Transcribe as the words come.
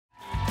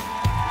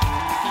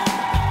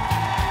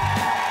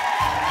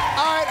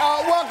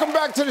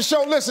Welcome back to the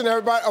show. Listen,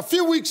 everybody, a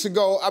few weeks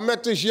ago, I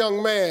met this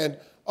young man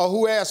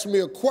who asked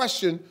me a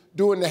question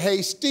during the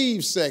Hey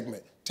Steve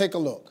segment. Take a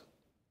look.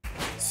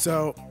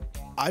 So,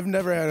 I've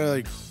never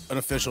had an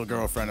official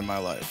girlfriend in my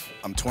life.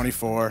 I'm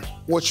 24.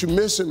 What you're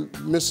missing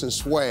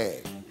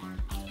swag.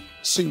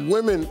 See,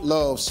 women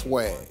love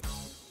swag.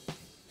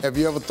 Have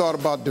you ever thought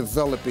about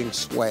developing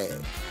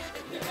swag?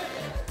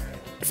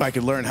 If I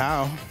could learn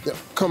how. Yeah,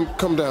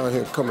 come down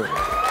here, come here.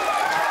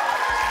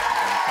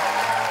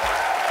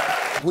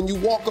 When you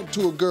walk up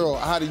to a girl,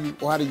 how do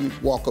you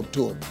walk up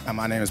to her?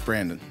 My name is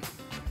Brandon.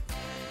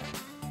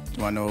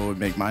 Do I know what would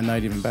make my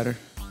night even better?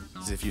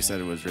 As if you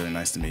said it was really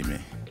nice to meet me.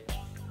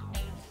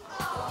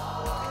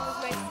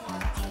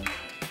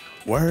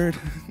 Word.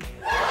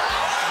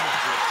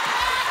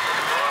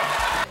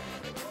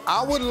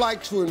 I would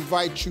like to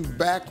invite you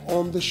back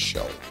on the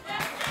show.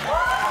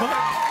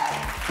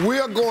 We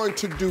are going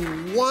to do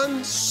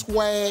one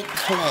swag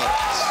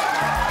class.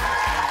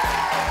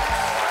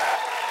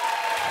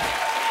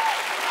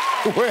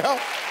 Well,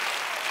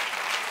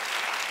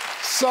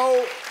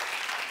 so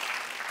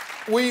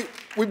we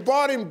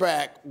brought him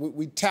back.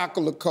 We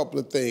tackled a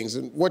couple of things,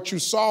 and what you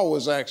saw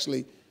was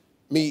actually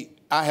me.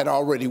 I had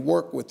already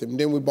worked with him.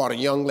 Then we brought a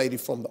young lady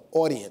from the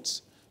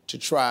audience to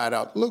try it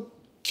out. Look,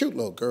 cute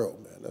little girl,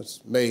 man. That's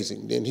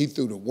amazing. Then he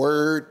threw the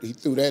word. He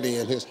threw that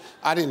in.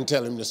 I didn't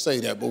tell him to say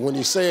that, but when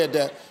he said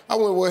that, I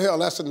went, well, hell,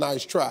 that's a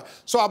nice try.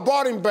 So I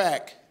brought him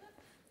back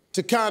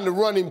to kind of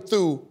run him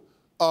through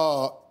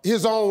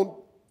his own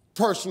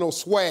personal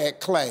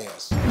swag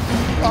class.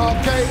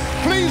 Okay,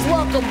 please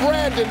welcome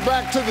Brandon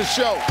back to the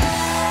show.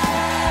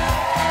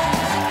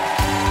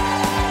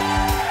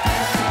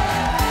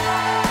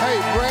 Hey,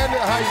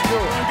 Brandon, how you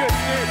doing? I'm good,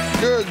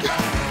 Steve. Good.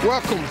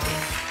 Welcome.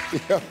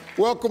 Yeah,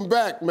 welcome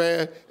back,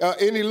 man.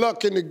 Any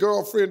luck in the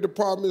girlfriend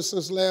department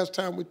since last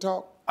time we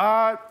talked?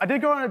 I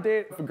did go on a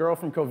date with a girl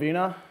from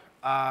Covina.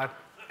 Had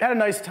a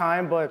nice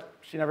time, but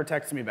she never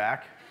texted me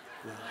back.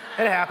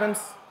 Yeah. It happens.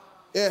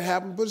 It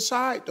happened, but it's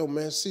all right, though,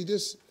 man.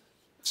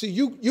 See,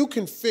 you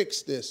can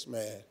fix this,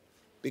 man,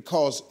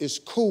 because it's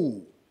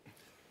cool.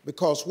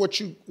 Because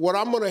what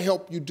I'm gonna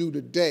help you do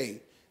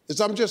today is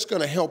I'm just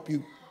gonna help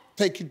you,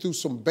 take you through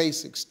some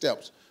basic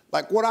steps.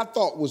 Like what I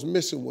thought was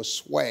missing was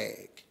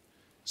swag.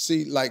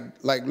 See, like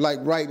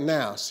right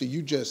now, see,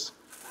 you just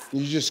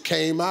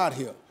came out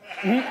here.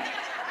 You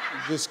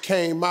just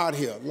came out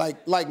here.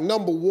 Like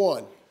number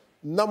one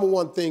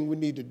thing we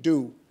need to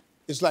do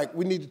is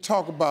we need to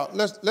talk about,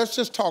 let's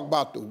just talk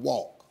about the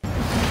walk.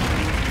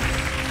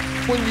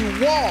 When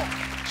you walk,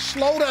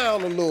 slow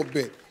down a little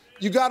bit.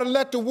 You gotta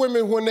let the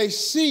women, when they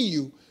see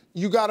you,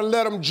 you gotta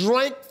let them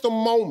drink the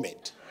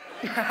moment.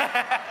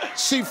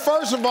 See,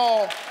 first of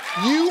all,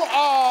 you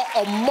are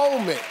a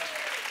moment.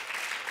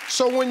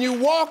 So when you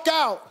walk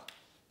out,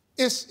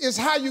 it's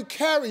how you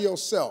carry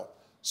yourself.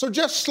 So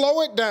just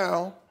slow it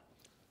down.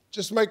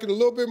 Just make it a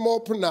little bit more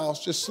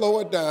pronounced. Just slow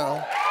it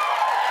down.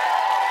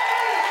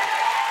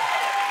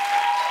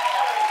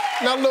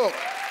 Now look,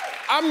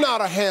 I'm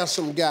not a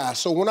handsome guy,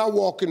 so when I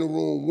walk in the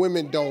room,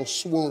 women don't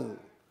swoon.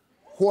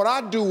 What I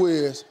do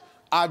is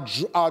I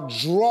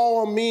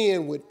draw them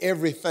in with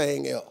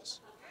everything else.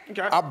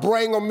 Okay. I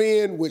bring them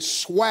in with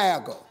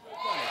swagger.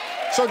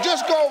 So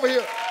just go over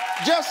here.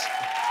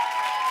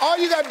 All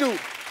you gotta do,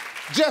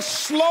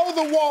 just slow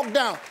the walk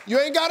down. You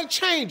ain't gotta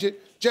change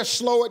it, just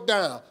slow it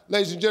down.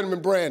 Ladies and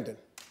gentlemen, Brandon.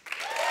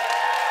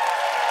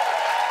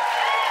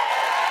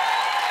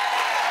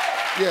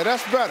 Yeah,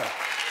 that's better.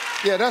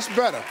 Yeah, that's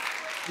better.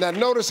 Now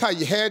notice how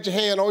you had your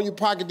hand on your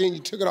pocket, then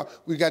you took it off.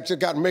 We just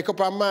got to make up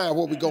our mind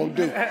what we're gonna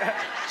do.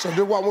 So this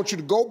is why I want you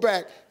to go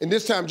back, and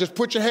this time just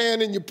put your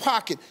hand in your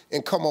pocket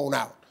and come on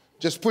out.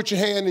 Just put your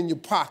hand in your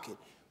pocket.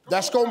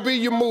 That's gonna be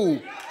your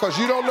move, because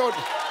you don't know.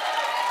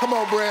 Come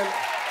on, Brandon.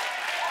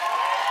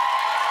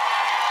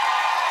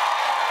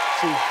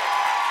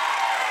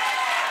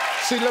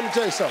 See, let me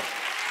tell you something.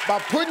 By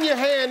putting your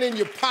hand in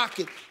your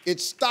pocket,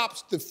 it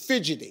stops the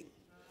fidgeting,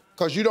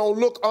 because you don't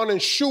look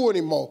unsure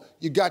anymore.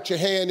 You got your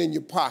hand in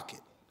your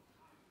pocket,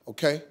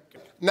 okay?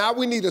 Now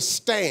we need a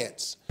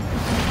stance.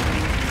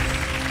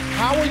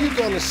 How are you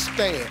gonna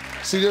stand?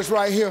 See this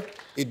right here?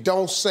 It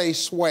don't say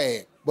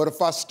swag. But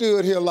if I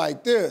stood here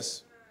like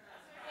this,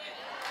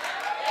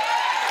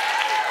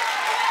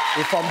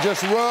 if I'm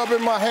just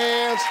rubbing my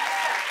hands,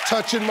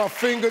 touching my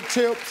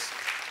fingertips,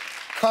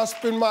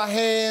 cusping my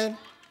hand,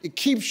 it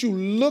keeps you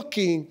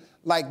looking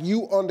like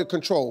you under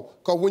control.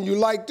 Because when you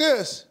like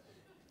this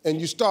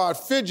and you start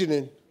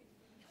fidgeting,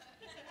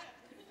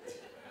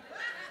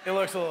 it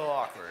looks a little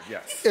awkward,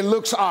 yes. It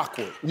looks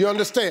awkward, you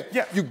understand?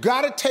 Yeah. You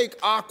gotta take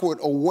awkward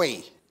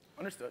away.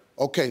 Understood.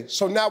 Okay,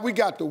 so now we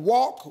got the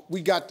walk,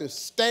 we got the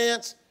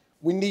stance,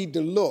 we need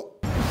the look.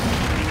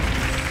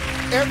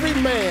 Every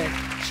man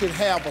should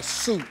have a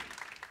suit.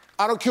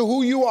 I don't care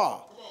who you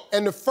are.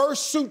 And the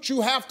first suit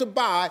you have to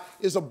buy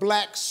is a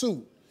black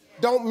suit.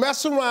 Don't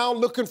mess around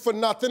looking for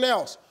nothing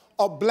else.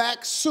 A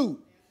black suit.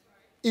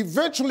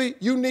 Eventually,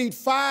 you need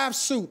 5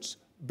 suits: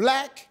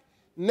 black,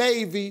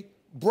 navy,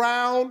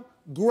 brown,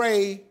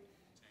 gray,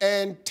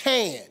 and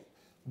tan.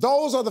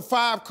 Those are the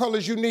 5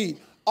 colors you need.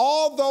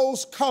 All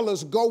those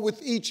colors go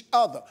with each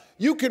other.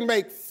 You can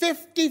make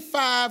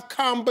 55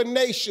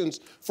 combinations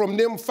from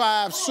them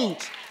 5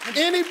 suits.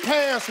 Any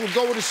pants will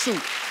go with a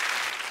suit.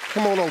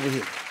 Come on over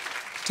here.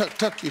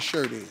 Tuck your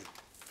shirt in.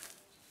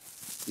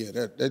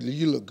 Yeah,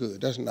 you look good.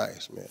 That's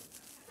nice, man.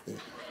 Yeah.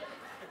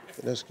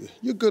 That's good.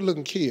 You're a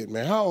good-looking kid,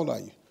 man. How old are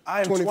you?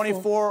 I am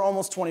 24,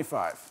 almost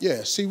 25.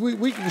 Yeah, see,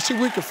 we can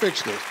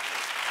fix this.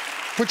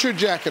 Put your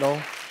jacket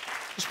on.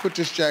 Just put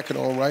this jacket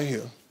on right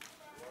here.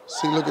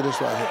 See, look at this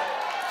right here.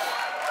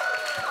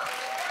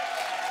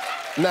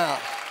 Now,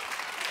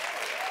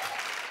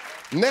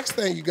 next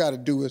thing you gotta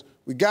do is,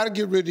 we gotta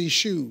get rid of these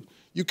shoes.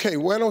 You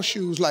can't wear no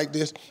shoes like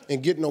this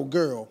and get no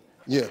girl.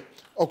 Yeah.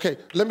 Okay,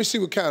 let me see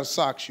what kind of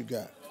socks you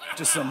got.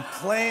 Just some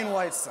plain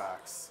white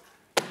socks.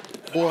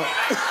 Boy.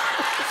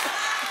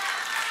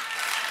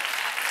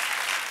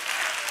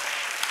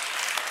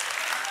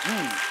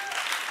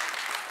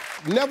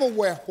 Never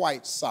wear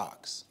white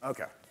socks.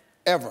 Okay.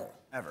 Ever.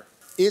 Ever.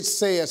 It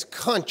says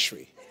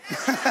country.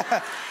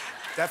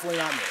 Definitely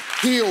not me.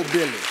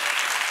 Hillbilly.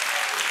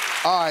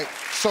 All right,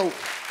 so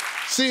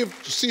see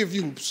if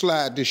you can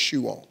slide this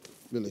shoe on,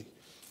 Billy.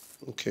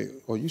 Okay,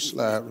 oh, you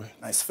slide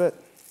right. Nice fit.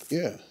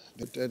 Yeah,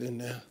 get that in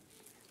there.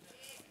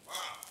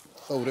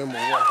 Throw them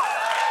away.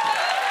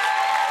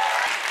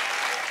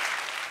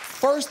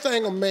 First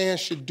thing a man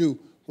should do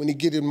when he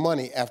get his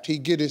money, after he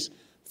get his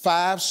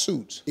 5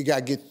 suits, he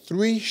gotta get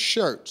 3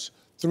 shirts,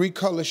 3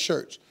 color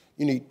shirts.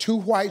 You need 2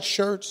 white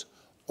shirts,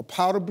 a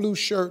powder blue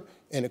shirt,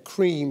 and a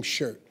cream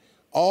shirt.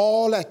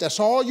 All that's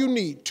all you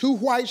need. 2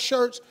 white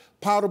shirts,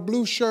 powder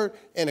blue shirt,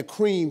 and a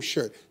cream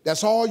shirt.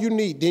 That's all you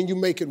need, then you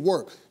make it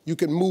work. You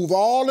can move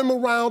all them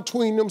around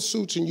between them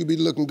suits and you be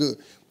looking good.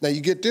 Now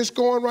you get this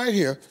going right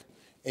here,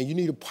 and you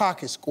need a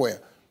pocket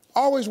square.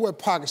 Always wear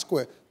pocket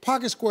square.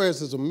 Pocket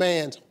squares is a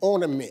man's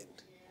ornament.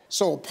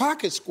 So a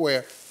pocket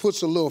square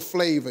puts a little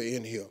flavor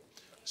in here.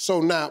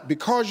 So now,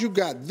 because you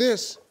got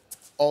this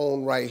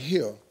on right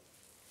here,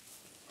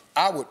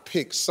 I would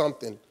pick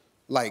something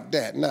like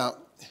that. Now,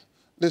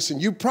 listen,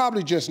 you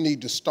probably just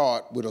need to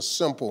start with a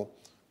simple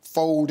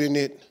folding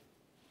it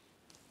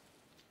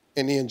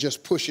and then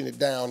just pushing it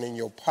down in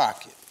your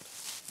pocket.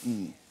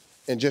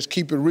 And just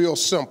keep it real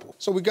simple.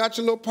 So we got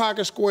your little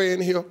pocket square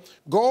in here.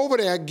 Go over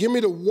there, give me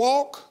the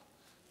walk,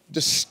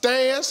 the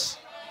stance.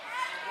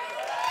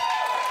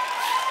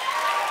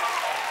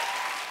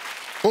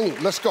 Boom,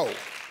 let's go.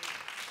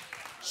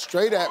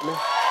 Straight at me.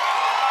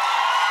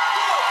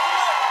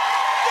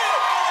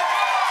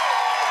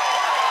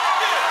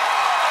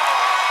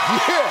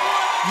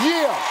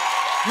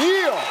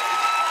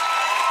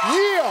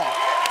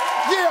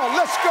 Yeah,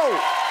 let's go.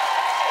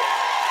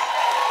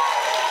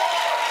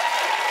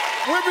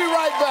 We'll be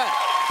right back.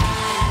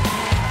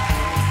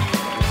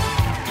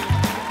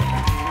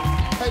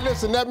 Hey,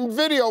 listen, that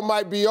video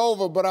might be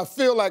over, but I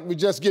feel like we're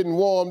just getting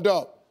warmed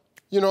up.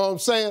 You know what I'm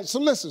saying? So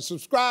listen,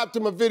 subscribe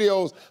to my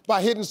videos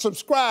by hitting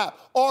subscribe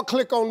or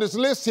click on this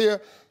list here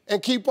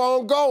and keep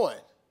on going.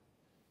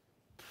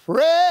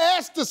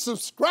 Press the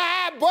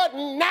subscribe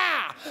button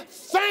now.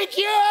 Thank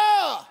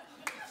you.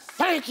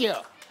 Thank you.